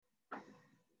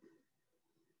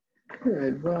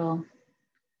Good. Well,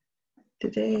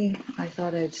 today I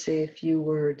thought I'd say a few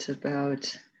words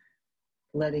about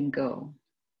letting go.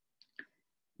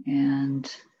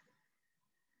 And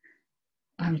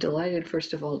I'm delighted,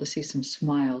 first of all, to see some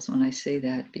smiles when I say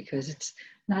that, because it's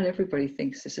not everybody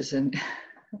thinks this is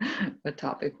a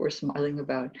topic we're smiling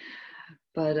about.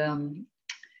 But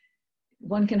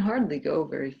one can hardly go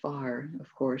very far,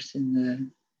 of course, in the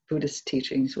Buddhist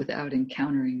teachings without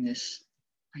encountering this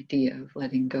idea of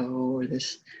letting go, or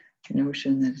this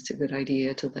notion that it's a good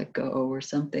idea to let go or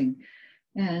something.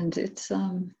 And it's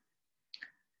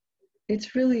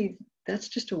really, that's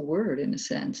just a word in a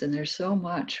sense. And there's so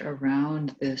much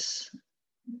around this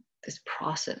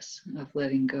process of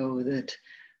letting go that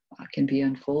can be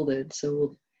unfolded.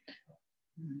 So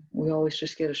we always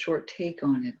just get a short take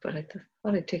on it, but I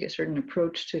thought I'd take a certain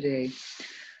approach today.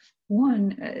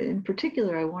 One, in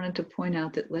particular, I wanted to point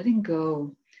out that letting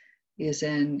go is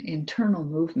an internal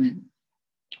movement.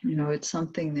 You know, it's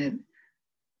something that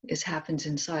happens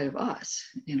inside of us,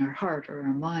 in our heart or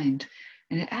our mind,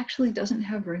 and it actually doesn't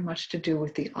have very much to do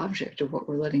with the object of what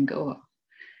we're letting go of.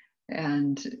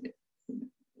 And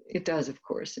it does, of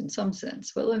course, in some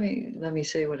sense, but let me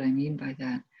say what I mean by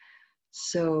that.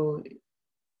 So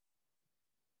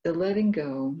the letting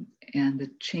go and the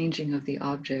changing of the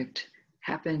object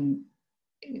happen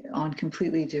on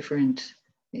completely different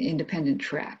independent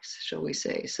tracks, shall we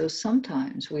say. So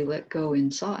sometimes we let go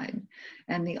inside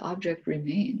and the object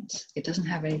remains. It doesn't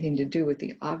have anything to do with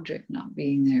the object not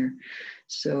being there.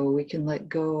 So we can let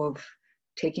go of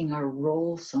taking our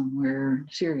role somewhere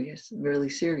really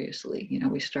seriously. You know,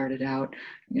 we started out,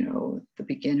 the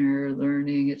beginner,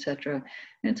 learning, etc.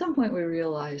 And at some point we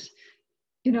realize,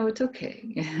 it's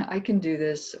okay. I can do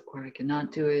this, or I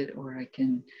cannot do it, or I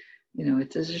can,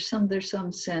 there's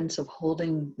some sense of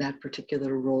holding that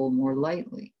particular role more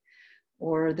lightly.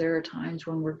 Or there are times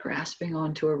when we're grasping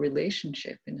onto a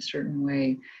relationship in a certain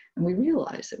way, and we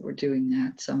realize that we're doing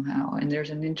that somehow. And there's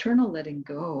an internal letting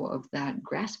go of that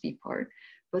graspy part,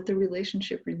 but the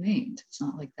relationship remains. It's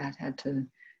not like that had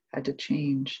to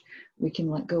change. We can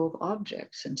let go of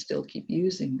objects and still keep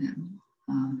using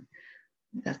them.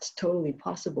 That's totally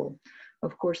possible.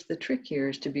 Of course, the trick here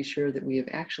is to be sure that we have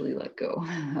actually let go.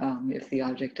 If the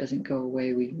object doesn't go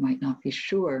away, we might not be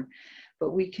sure,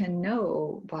 but we can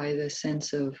know by the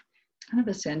sense of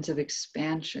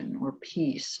expansion or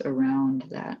peace around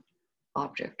that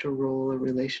object or role or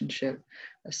relationship,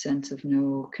 a sense of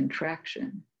no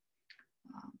contraction.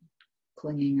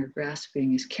 Clinging or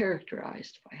grasping is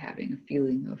characterized by having a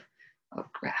feeling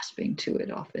of grasping to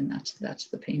it. Often that's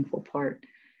the painful part.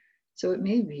 So it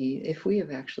may be, if we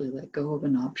have actually let go of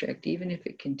an object, even if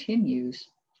it continues,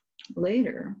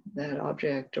 later that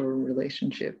object or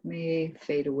relationship may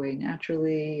fade away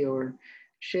naturally or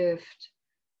shift.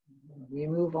 We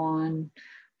move on,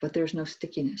 but there's no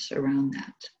stickiness around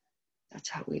that. That's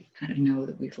how we kind of know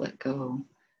that we've let go.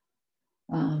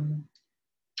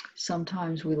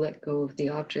 Sometimes we let go of the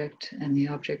object and the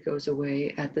object goes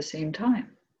away at the same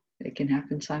time. It can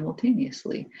happen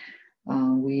simultaneously.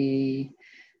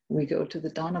 We go to the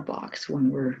dana box when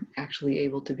we're actually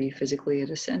able to be physically at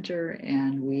a center,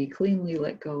 and we cleanly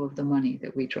let go of the money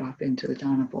that we drop into the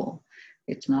dana bowl.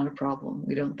 It's not a problem.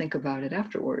 We don't think about it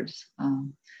afterwards.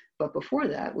 But before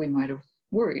that, we might have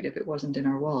worried if it wasn't in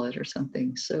our wallet or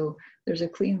something. So there's a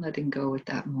clean letting go at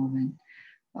that moment.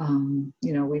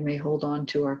 We may hold on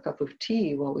to our cup of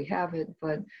tea while we have it,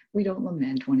 but we don't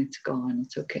lament when it's gone.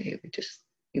 It's okay.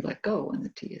 We let go when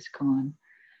the tea is gone.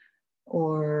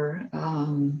 Or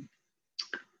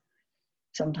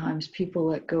sometimes people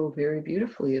let go very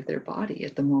beautifully of their body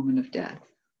at the moment of death.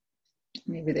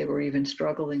 Maybe they were even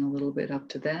struggling a little bit up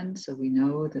to then, so we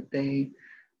know that they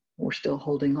were still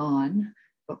holding on.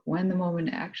 But when the moment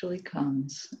actually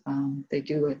comes, they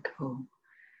do let go.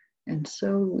 And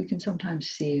so we can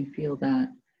sometimes see and feel that.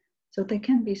 So they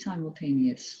can be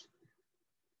simultaneous.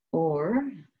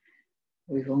 Or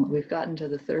we've gotten to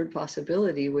the third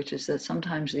possibility, which is that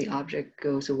sometimes the object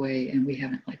goes away and we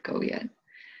haven't let go yet.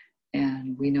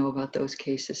 And we know about those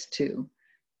cases too.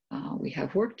 We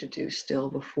have work to do still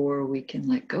before we can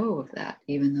let go of that,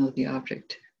 even though the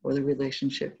object or the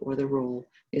relationship or the role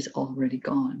is already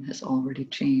gone, has already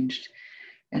changed.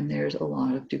 And there's a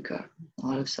lot of dukkha, a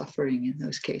lot of suffering in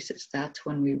those cases. That's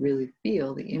when we really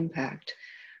feel the impact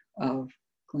of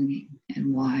clinging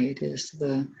and why it is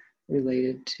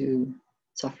related to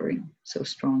suffering so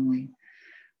strongly.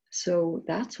 So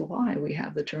that's why we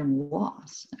have the term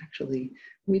loss. Actually,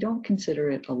 we don't consider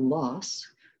it a loss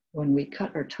when we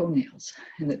cut our toenails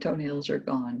and the toenails are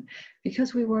gone,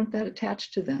 because we weren't that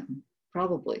attached to them,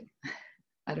 probably.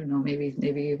 I don't know, maybe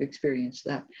you've experienced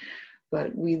that.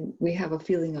 But we have a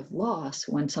feeling of loss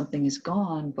when something is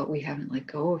gone, but we haven't let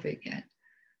go of it yet.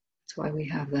 That's why we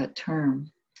have that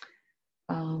term.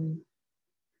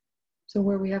 So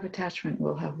where we have attachment,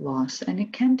 we'll have loss. And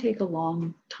it can take a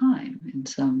long time in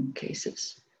some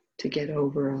cases to get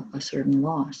over a certain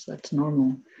loss. That's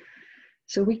normal.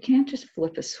 So we can't just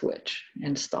flip a switch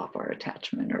and stop our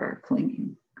attachment or our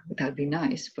clinging. That'd be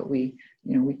nice, but we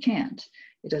can't.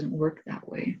 It doesn't work that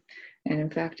way. And in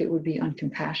fact, it would be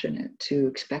uncompassionate to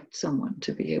expect someone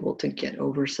to be able to get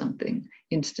over something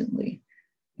instantly,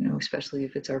 especially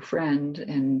if it's our friend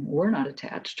and we're not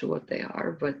attached to what they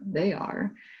are, but they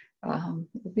are.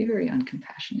 It would be very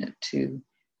uncompassionate to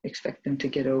expect them to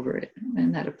get over it.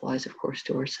 And that applies, of course,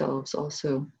 to ourselves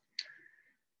also.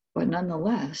 But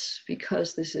nonetheless,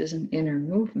 because this is an inner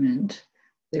movement,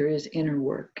 there is inner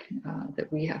work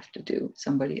that we have to do.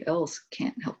 Somebody else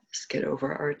can't help us get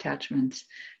over our attachments,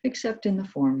 except in the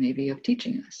form maybe of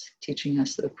teaching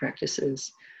us the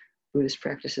practices. Buddhist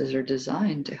practices are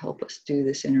designed to help us do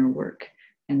this inner work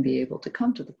and be able to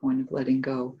come to the point of letting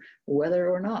go, whether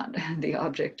or not the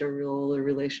object or role or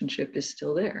relationship is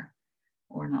still there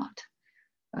or not.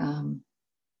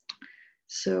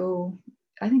 So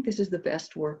I think this is the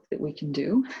best work that we can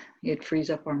do. It frees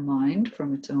up our mind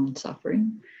from its own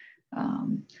suffering,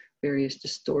 various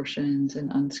distortions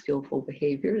and unskillful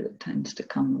behavior that tends to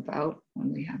come about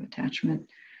when we have attachment.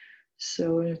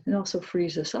 So it also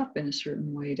frees us up in a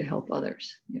certain way to help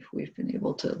others if we've been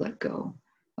able to let go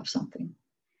of something.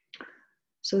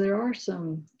 So there are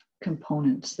some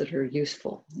components that are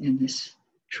useful in this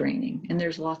training, and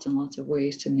there's lots and lots of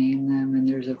ways to name them, and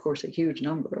there's of course a huge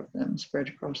number of them spread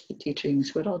across the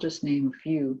teachings, but I'll just name a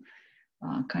few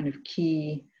kind of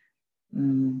key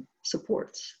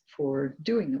supports for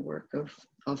doing the work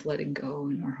of letting go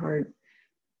in our heart.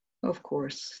 Of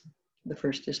course, the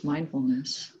first is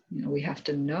mindfulness. We have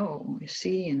to know,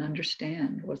 see, and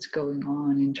understand what's going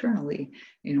on internally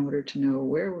in order to know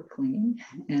where we're clinging,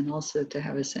 and also to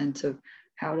have a sense of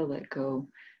how to let go,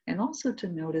 and also to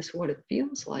notice what it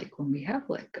feels like when we have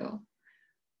let go.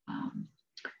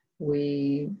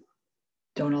 We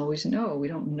don't always know, we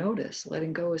don't notice.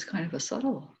 Letting go is kind of a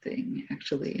subtle thing,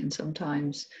 actually, and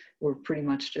sometimes we're pretty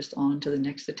much just on to the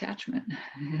next attachment.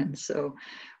 And so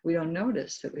we don't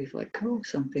notice that we've let go of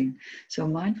something. So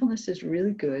mindfulness is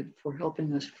really good for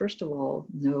helping us, first of all,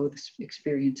 know this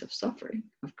experience of suffering,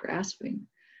 of grasping,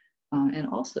 and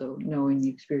also knowing the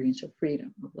experience of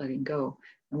freedom, of letting go.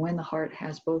 And when the heart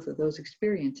has both of those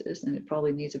experiences, and it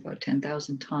probably needs about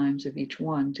 10,000 times of each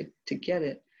one to get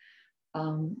it,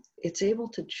 it's able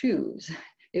to choose.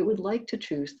 It would like to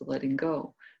choose the letting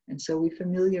go. And so we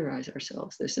familiarize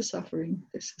ourselves. This is suffering.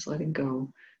 This is letting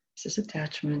go. This is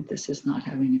attachment. This is not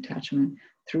having attachment,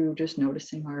 through just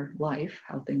noticing our life,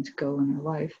 how things go in our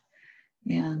life.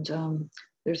 And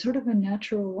there's sort of a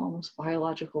natural, almost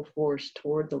biological force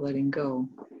toward the letting go.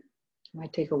 It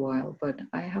might take a while, but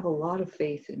I have a lot of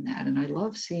faith in that. And I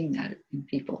love seeing that in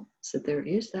people, so there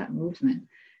is that movement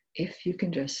if you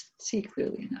can just see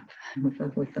clearly enough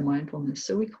with the mindfulness.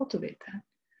 So we cultivate that.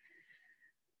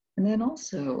 And then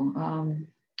also,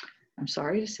 I'm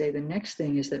sorry to say, the next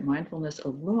thing is that mindfulness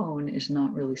alone is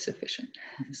not really sufficient.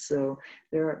 So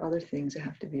there are other things that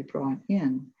have to be brought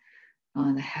in.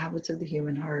 The habits of the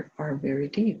human heart are very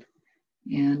deep.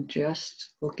 And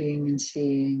just looking and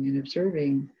seeing and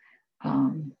observing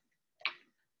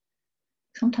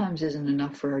sometimes isn't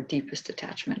enough for our deepest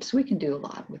attachments. We can do a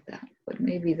lot with that, but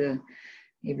maybe the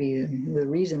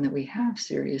reason that we have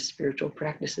serious spiritual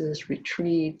practices,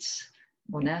 retreats,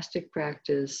 monastic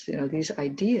practice, these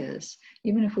ideas,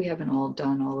 even if we haven't all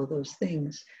done all of those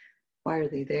things, why are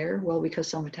they there? Well, because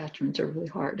some attachments are really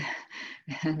hard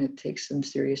and it takes some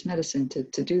serious medicine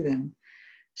to do them.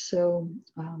 So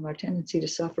our tendency to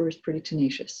suffer is pretty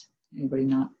tenacious. Anybody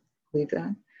not believe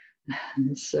that?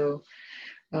 And so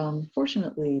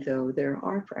fortunately, though, there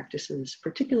are practices,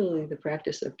 particularly the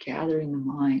practice of gathering the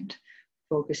mind,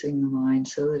 focusing the mind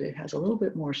so that it has a little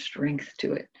bit more strength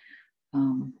to it,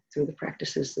 through the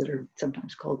practices that are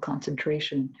sometimes called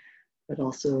concentration, but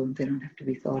also they don't have to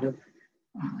be thought of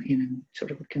in a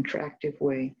sort of a contractive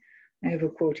way. I have a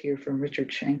quote here from Richard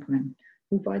Shankman,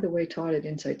 who, by the way, taught at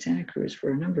Insight Santa Cruz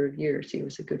for a number of years. He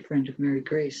was a good friend of Mary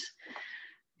Grace.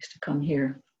 He used to come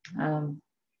here.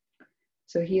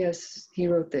 So he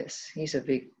wrote this. He's a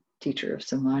big teacher of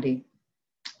samadhi.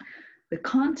 The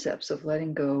concepts of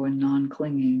letting go and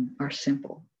non-clinging are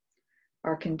simple.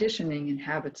 Our conditioning and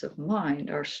habits of mind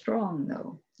are strong,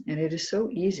 though, and it is so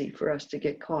easy for us to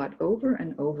get caught over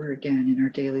and over again in our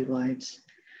daily lives.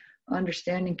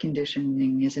 Understanding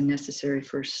conditioning is a necessary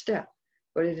first step,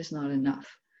 but it is not enough.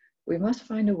 We must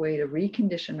find a way to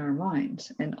recondition our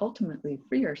minds and ultimately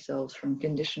free ourselves from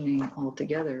conditioning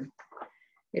altogether.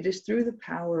 It is through the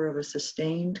power of a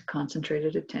sustained,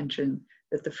 concentrated attention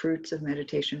that the fruits of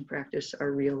meditation practice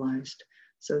are realized.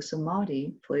 So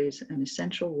samadhi plays an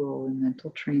essential role in mental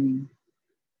training,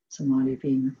 samadhi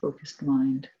being the focused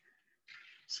mind.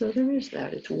 So there is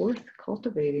that. It's worth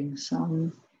cultivating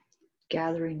some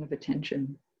gathering of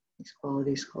attention, these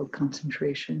qualities called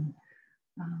concentration.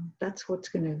 That's what's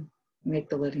going to make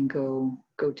the letting go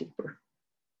deeper.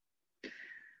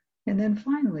 And then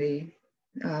finally,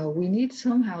 we need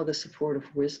somehow the support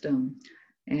of wisdom.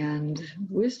 And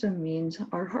wisdom means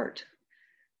our heart.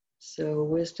 So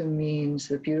wisdom means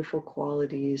the beautiful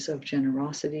qualities of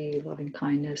generosity, loving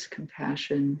kindness,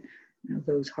 compassion,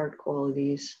 those heart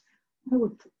qualities. I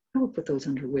would put those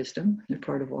under wisdom. They're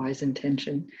part of wise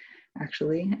intention,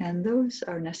 actually. And those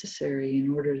are necessary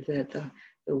in order that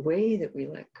the way that we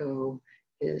let go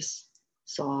is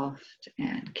soft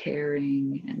and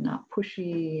caring and not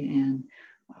pushy and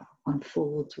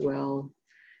unfolds well.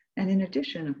 And in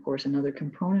addition, of course, another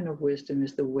component of wisdom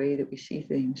is the way that we see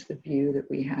things, the view that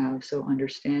we have. So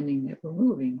understanding that we're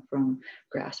moving from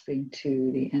grasping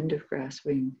to the end of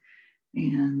grasping,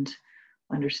 and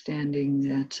understanding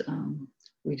that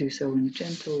we do so in a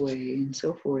gentle way and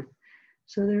so forth.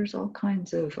 So there's all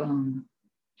kinds of kind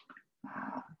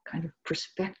of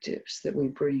perspectives that we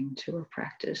bring to our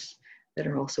practice that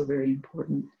are also very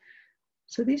important.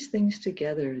 So these things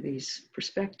together, these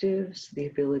perspectives, the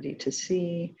ability to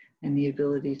see, and the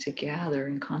ability to gather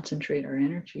and concentrate our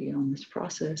energy on this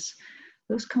process,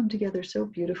 those come together so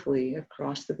beautifully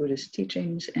across the Buddhist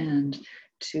teachings, and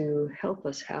to help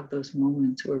us have those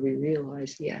moments where we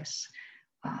realize, yes,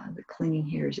 the clinging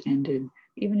here is ended.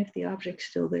 Even if the object's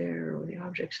still there or the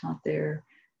object's not there,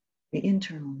 the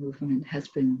internal movement has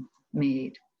been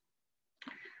made.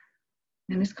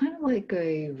 And it's kind of like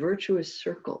a virtuous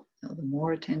circle. The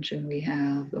more attention we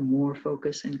have, the more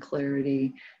focus and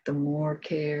clarity, the more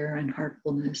care and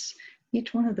heartfulness.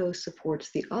 Each one of those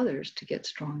supports the others to get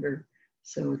stronger.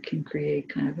 So it can create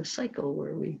kind of a cycle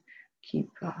where we keep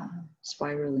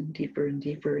spiraling deeper and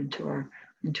deeper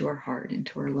into our heart,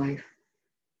 into our life.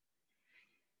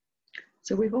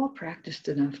 So we've all practiced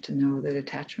enough to know that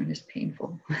attachment is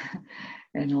painful,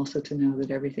 and also to know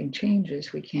that everything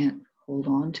changes. We can't hold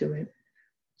on to it.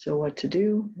 So what to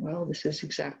do? Well, this is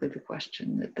exactly the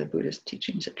question that the Buddhist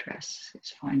teachings address.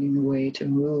 It's finding the way to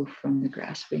move from the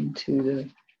grasping to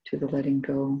the letting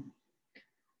go.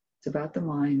 It's about the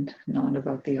mind, not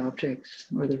about the objects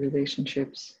or the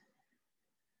relationships.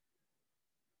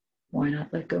 Why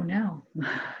not let go now?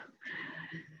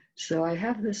 So I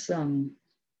have this,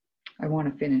 I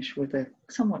want to finish with a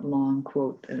somewhat long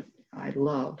quote that I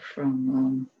love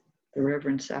from the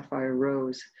Reverend Sapphire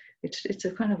Rose. It's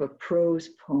a kind of a prose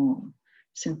poem,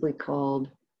 simply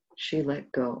called She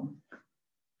Let Go.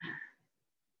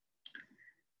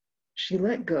 She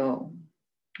let go.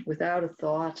 Without a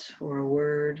thought or a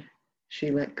word, she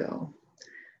let go.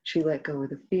 She let go of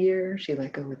the fear, she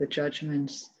let go of the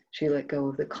judgments, she let go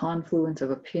of the confluence of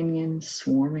opinions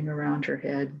swarming around her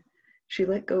head. She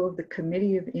let go of the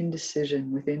committee of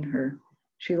indecision within her.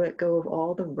 She let go of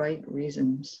all the right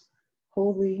reasons.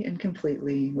 Wholly and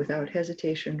completely, without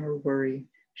hesitation or worry,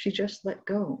 she just let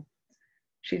go.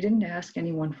 She didn't ask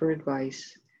anyone for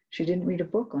advice. She didn't read a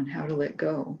book on how to let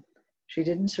go. She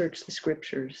didn't search the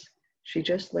scriptures. She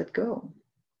just let go.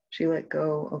 She let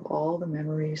go of all the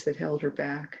memories that held her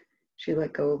back. She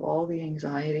let go of all the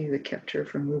anxiety that kept her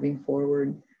from moving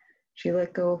forward. She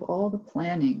let go of all the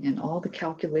planning and all the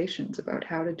calculations about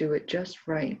how to do it just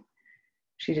right.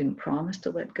 She didn't promise to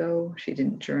let go. She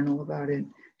didn't journal about it.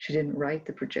 She didn't write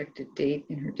the projected date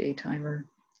in her day timer.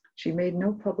 She made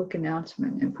no public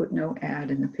announcement and put no ad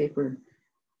in the paper.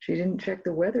 She didn't check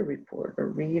the weather report or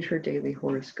read her daily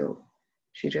horoscope.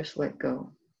 She just let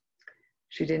go.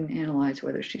 She didn't analyze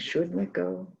whether she should let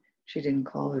go. She didn't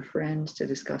call her friends to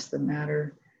discuss the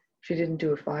matter. She didn't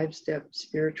do a 5-step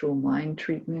spiritual mind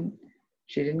treatment.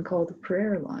 She didn't call the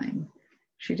prayer line.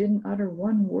 She didn't utter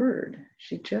one word.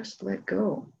 She just let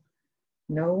go.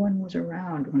 No one was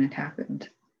around when it happened.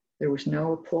 There was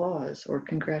no applause or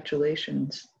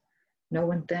congratulations. No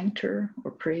one thanked her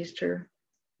or praised her.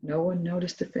 No one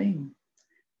noticed a thing.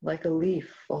 Like a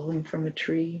leaf falling from a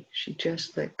tree, she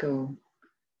just let go.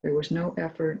 There was no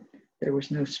effort. There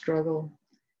was no struggle.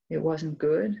 It wasn't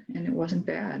good and it wasn't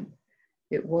bad.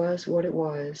 It was what it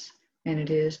was, and it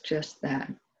is just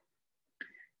that.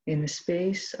 In the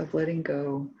space of letting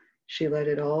go, she let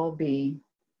it all be.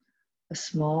 A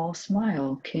small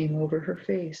smile came over her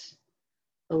face.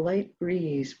 A light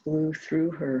breeze blew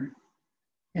through her,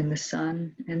 and the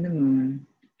sun and the moon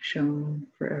shown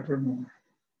forevermore.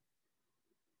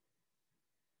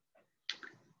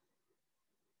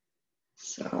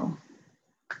 So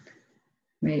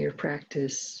may your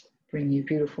practice bring you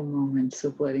beautiful moments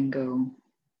of letting go.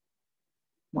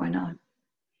 Why not?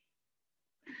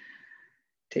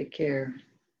 Take care.